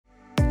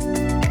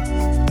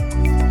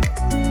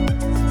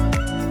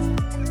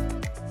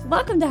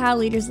Welcome to How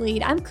Leaders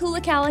Lead. I'm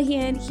Koula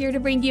Callahan, here to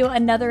bring you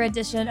another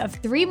edition of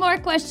 3 More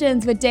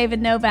Questions with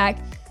David Novak.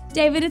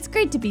 David, it's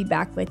great to be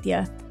back with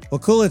you. Well,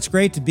 Koula, it's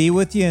great to be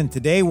with you. And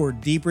today we're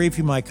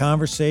debriefing my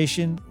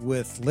conversation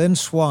with Lynn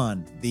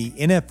Swann, the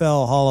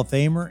NFL Hall of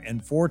Famer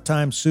and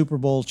 4-time Super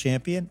Bowl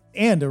champion,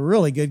 and a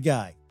really good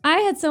guy. I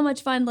had so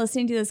much fun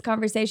listening to this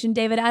conversation,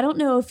 David. I don't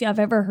know if I've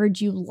ever heard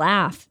you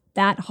laugh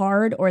that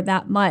hard or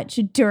that much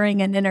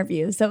during an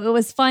interview. So it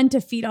was fun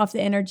to feed off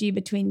the energy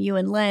between you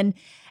and Lynn.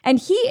 And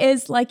he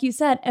is, like you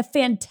said, a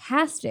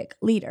fantastic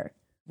leader.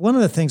 One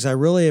of the things I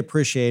really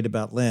appreciate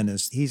about Lynn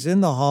is he's in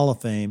the Hall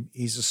of Fame.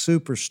 He's a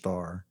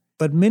superstar.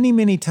 But many,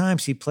 many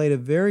times he played a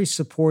very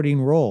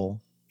supporting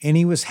role, and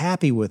he was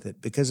happy with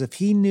it because if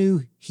he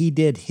knew he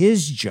did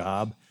his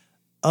job,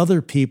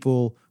 other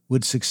people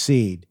would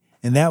succeed.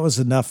 And that was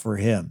enough for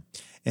him.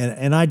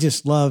 And I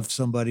just love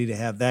somebody to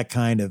have that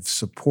kind of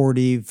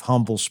supportive,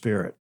 humble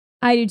spirit.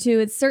 I do too.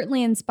 It's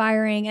certainly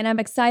inspiring, and I'm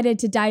excited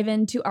to dive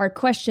into our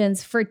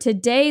questions for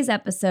today's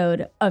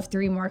episode of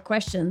 3 More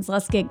Questions.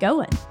 Let's get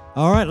going.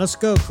 All right, let's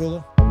go,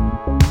 Koula.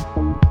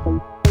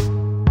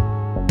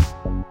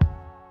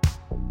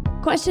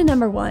 Question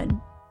number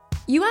 1.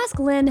 You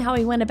asked Lynn how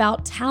he went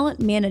about talent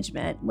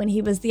management when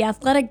he was the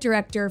athletic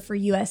director for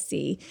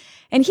USC,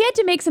 and he had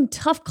to make some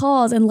tough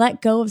calls and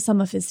let go of some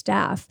of his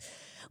staff.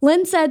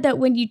 Lynn said that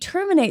when you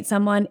terminate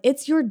someone,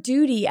 it's your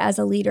duty as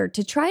a leader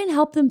to try and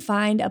help them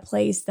find a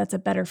place that's a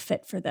better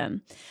fit for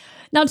them.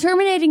 Now,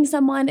 terminating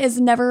someone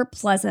is never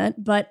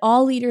pleasant, but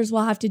all leaders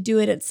will have to do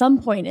it at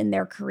some point in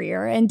their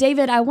career. And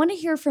David, I want to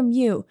hear from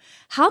you.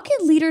 How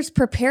can leaders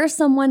prepare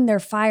someone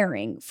they're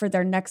firing for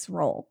their next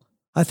role?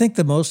 I think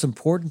the most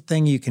important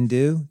thing you can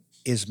do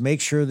is make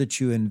sure that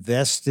you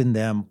invest in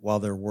them while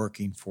they're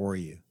working for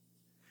you,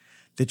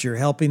 that you're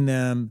helping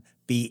them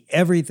be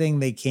everything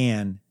they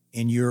can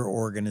in your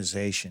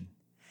organization.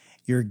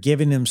 You're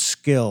giving them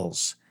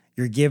skills.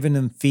 You're giving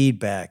them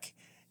feedback.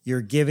 You're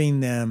giving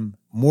them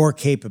more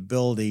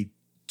capability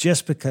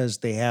just because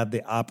they have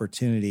the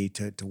opportunity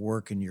to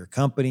work in your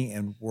company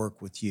and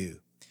work with you.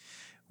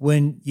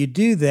 When you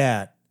do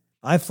that,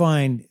 I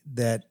find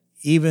that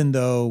even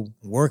though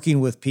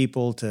working with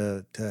people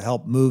to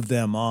help move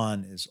them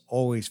on is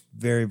always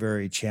very,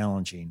 very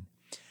challenging,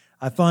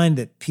 I find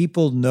that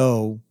people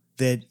know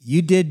that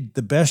you did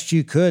the best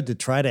you could to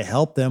try to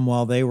help them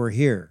while they were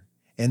here,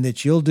 and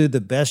that you'll do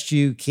the best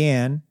you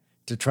can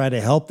to try to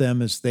help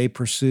them as they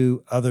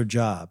pursue other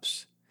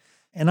jobs.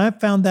 And I've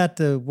found that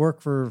to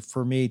work for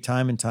me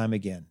time and time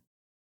again.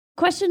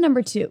 Question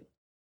number 2.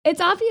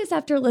 It's obvious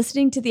after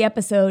listening to the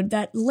episode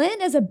that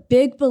Lynn is a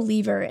big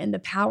believer in the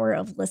power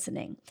of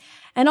listening.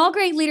 And all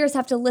great leaders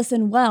have to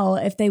listen well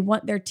if they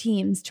want their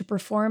teams to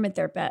perform at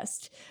their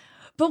best.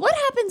 But what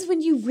happens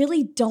when you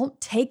really don't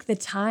take the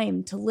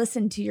time to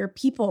listen to your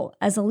people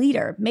as a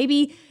leader?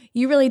 Maybe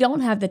you really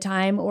don't have the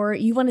time, or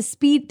you want to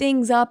speed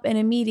things up in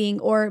a meeting,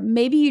 or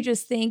maybe you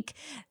just think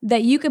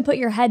that you can put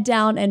your head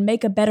down and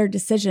make a better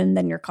decision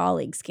than your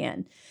colleagues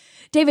can.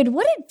 David,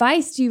 what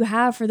advice do you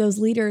have for those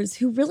leaders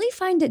who really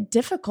find it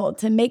difficult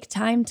to make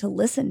time to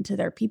listen to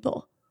their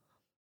people?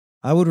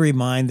 I would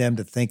remind them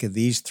to think of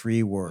these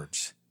 3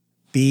 words: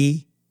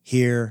 be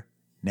here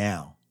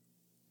now.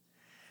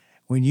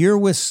 When you're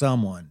with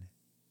someone,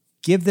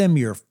 give them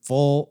your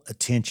full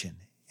attention,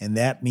 and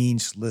that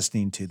means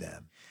listening to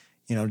them.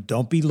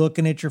 Don't be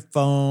looking at your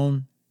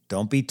phone.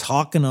 Don't be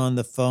talking on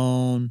the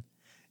phone.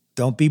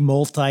 Don't be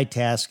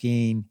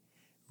multitasking.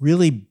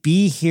 Really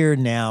be here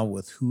now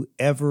with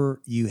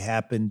whoever you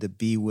happen to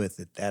be with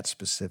at that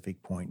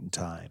specific point in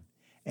time.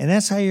 And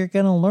that's how you're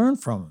going to learn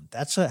from them.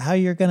 That's how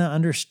you're going to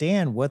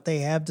understand what they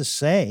have to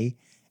say.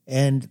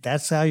 And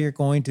that's how you're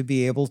going to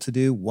be able to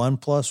do 1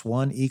 +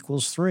 1 =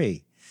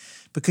 3.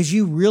 Because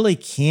you really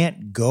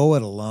can't go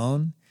it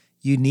alone.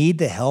 You need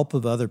the help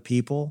of other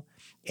people.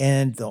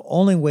 And the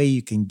only way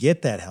you can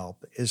get that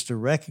help is to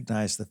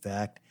recognize the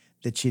fact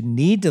that you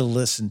need to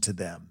listen to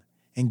them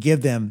and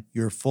give them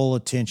your full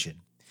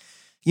attention.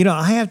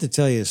 I have to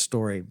tell you a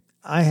story.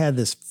 I had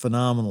this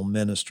phenomenal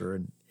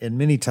minister, and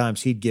many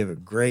times he'd give a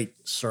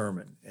great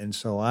sermon. And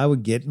so I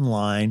would get in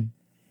line,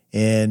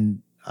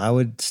 and I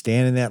would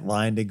stand in that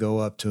line to go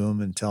up to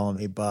him and tell him,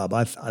 "Hey, Bob,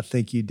 I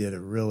think you did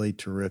a really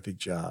terrific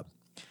job."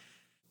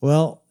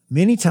 Well,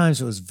 many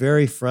times it was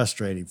very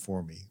frustrating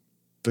for me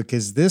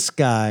because this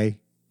guy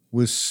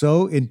was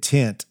so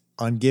intent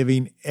on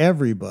giving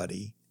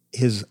everybody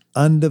his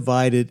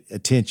undivided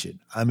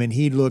attention. I mean,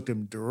 he looked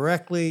him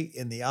directly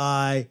in the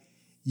eye.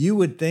 You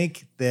would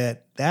think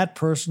that that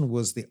person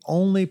was the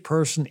only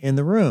person in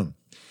the room.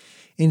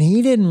 And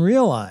he didn't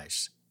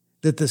realize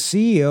that the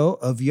CEO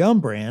of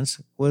Yum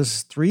Brands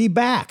was 3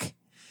 back.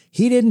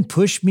 He didn't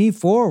push me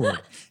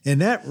forward. And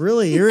that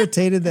really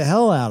irritated the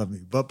hell out of me.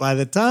 But by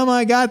the time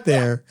I got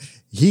there,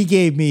 he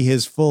gave me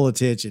his full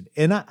attention.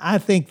 And I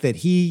think that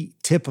he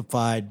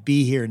typified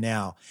be here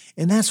now.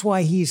 And that's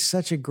why he's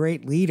such a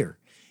great leader,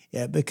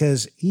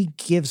 because he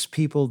gives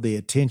people the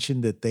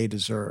attention that they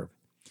deserve.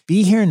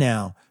 Be here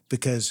now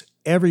because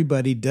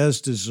everybody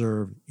does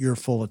deserve your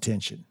full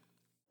attention.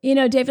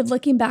 David,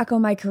 looking back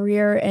on my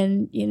career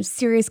and,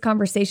 serious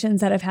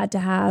conversations that I've had to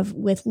have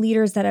with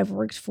leaders that I've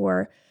worked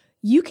for,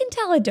 you can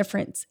tell a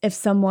difference if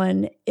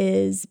someone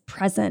is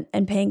present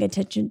and paying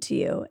attention to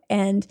you.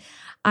 And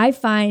I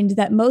find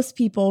that most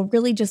people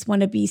really just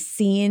want to be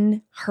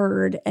seen,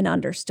 heard, and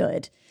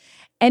understood.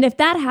 And if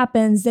that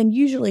happens, then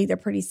usually they're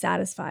pretty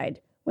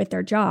satisfied with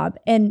their job.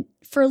 And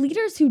for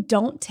leaders who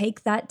don't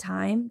take that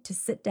time to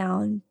sit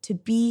down, to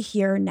be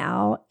here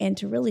now, and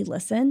to really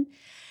listen,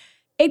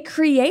 it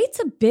creates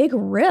a big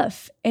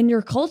rift in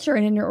your culture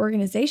and in your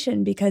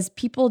organization because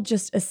people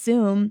just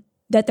assume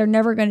that they're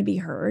never going to be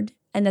heard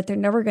and that they're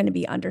never going to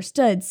be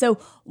understood. So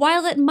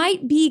while it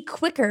might be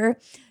quicker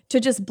to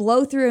just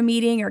blow through a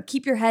meeting or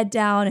keep your head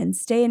down and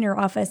stay in your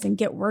office and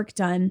get work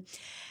done,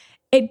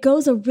 it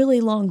goes a really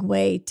long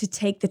way to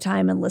take the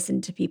time and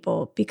listen to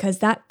people because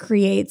that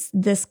creates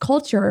this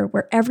culture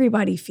where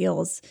everybody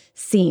feels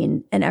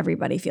seen and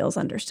everybody feels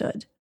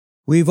understood.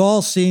 We've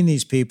all seen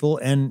these people,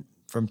 and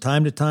from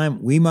time to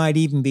time, we might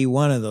even be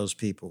one of those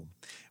people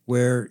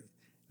where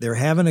they're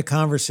having a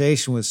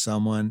conversation with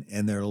someone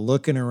and they're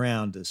looking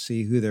around to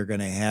see who they're going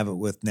to have it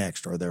with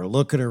next, or they're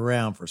looking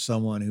around for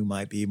someone who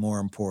might be more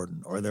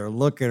important, or they're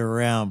looking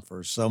around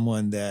for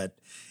someone that,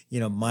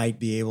 might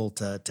be able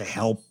to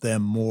help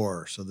them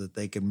more so that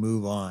they can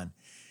move on.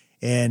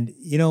 And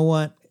you know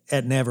what?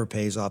 That never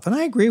pays off. And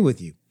I agree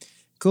with you.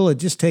 Koula, it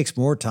just takes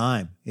more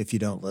time if you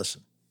don't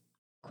listen.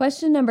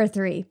 Question number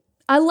 3.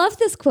 I love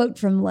this quote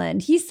from Lynn.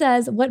 He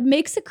says, "What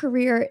makes a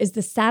career is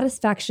the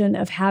satisfaction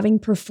of having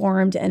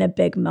performed in a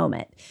big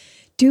moment.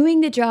 Doing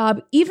the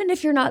job, even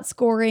if you're not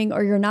scoring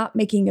or you're not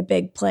making a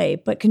big play,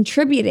 but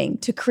contributing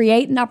to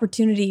create an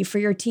opportunity for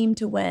your team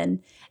to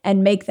win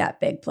and make that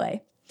big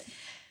play."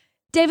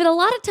 David, a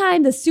lot of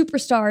time the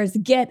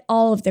superstars get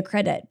all of the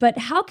credit, but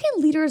how can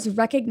leaders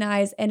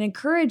recognize and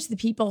encourage the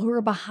people who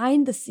are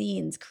behind the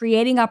scenes,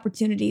 creating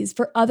opportunities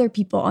for other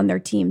people on their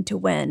team to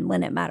win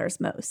when it matters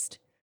most?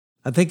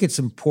 I think it's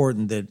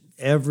important that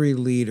every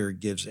leader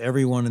gives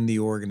everyone in the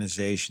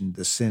organization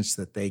the sense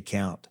that they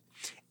count.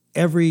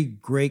 Every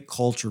great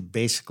culture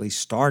basically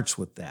starts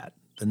with that,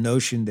 the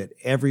notion that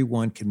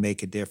everyone can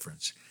make a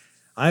difference.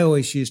 I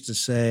always used to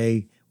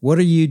say, what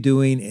are you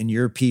doing in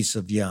your piece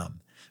of yum?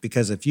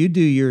 Because if you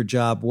do your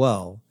job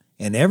well,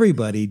 and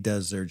everybody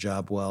does their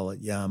job well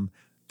at Yum,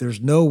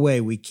 there's no way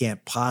we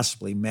can't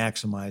possibly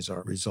maximize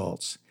our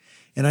results.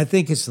 And I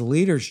think it's the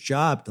leader's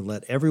job to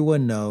let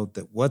everyone know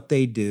that what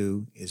they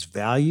do is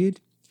valued,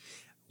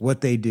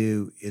 what they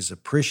do is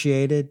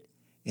appreciated,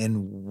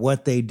 and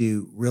what they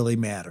do really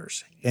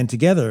matters. And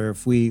together,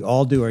 if we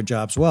all do our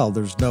jobs well,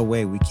 there's no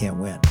way we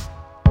can't win.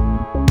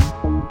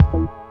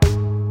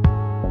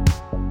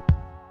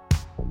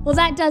 Well,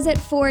 that does it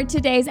for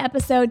today's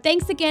episode.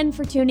 Thanks again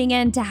for tuning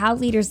in to How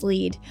Leaders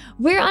Lead.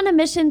 We're on a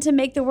mission to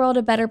make the world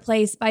a better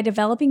place by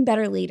developing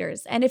better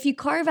leaders. And if you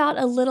carve out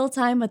a little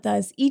time with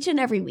us each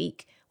and every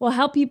week, we'll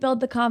help you build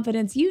the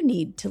confidence you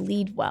need to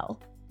lead well.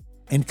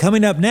 And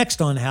coming up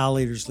next on How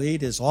Leaders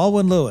Lead is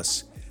Alwyn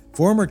Lewis,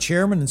 former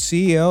chairman and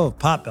CEO of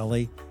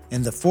Potbelly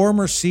and the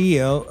former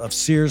CEO of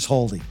Sears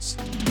Holdings.